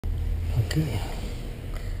Okay.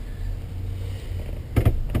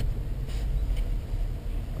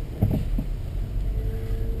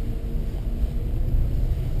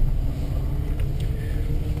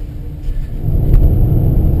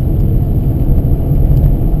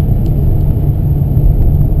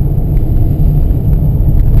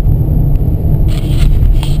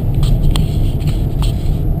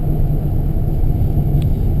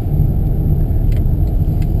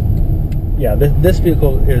 Yeah, this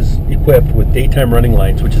vehicle is equipped with daytime running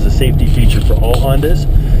lights, which is a safety feature for all Hondas.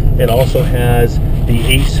 It also has the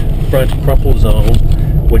ACE front crumple zone,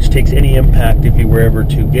 which takes any impact if you were ever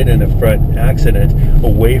to get in a front accident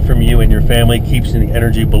away from you and your family, keeps the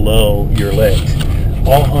energy below your legs.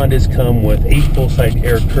 All Hondas come with 8 full-size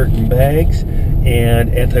air curtain bags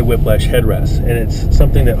and anti-whiplash headrests, and it's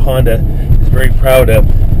something that Honda is very proud of.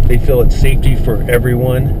 They feel it's safety for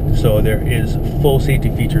everyone, so there is full safety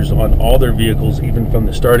features on all their vehicles, even from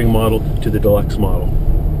the starting model to the deluxe model.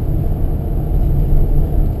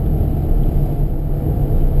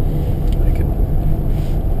 I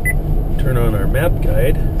can turn on our map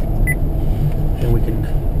guide and we can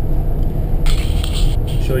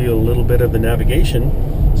show you a little bit of the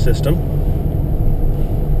navigation system.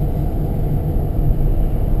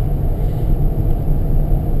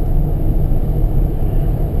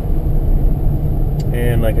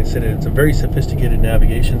 And like I said, it's a very sophisticated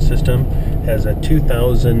navigation system. It has a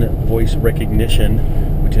 2000 voice recognition,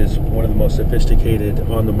 which is one of the most sophisticated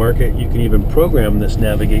on the market. You can even program this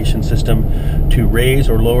navigation system to raise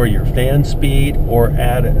or lower your fan speed or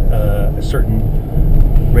add a certain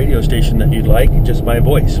radio station that you'd like just by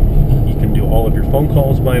voice. You can do all of your phone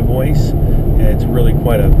calls by voice, and it's really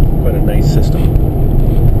quite a nice system.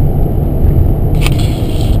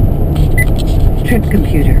 Trip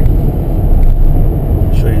computer.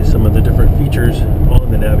 Show you some of the different features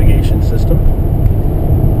on the navigation system.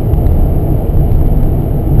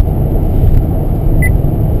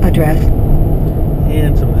 Address.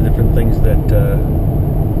 And some of the different things that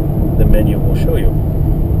the menu will show you.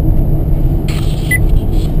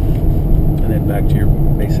 And then back to your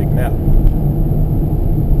basic map.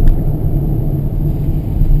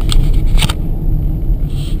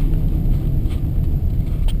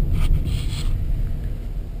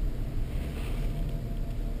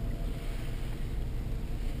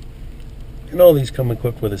 And all these come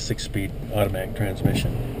equipped with a 6-speed automatic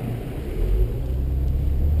transmission.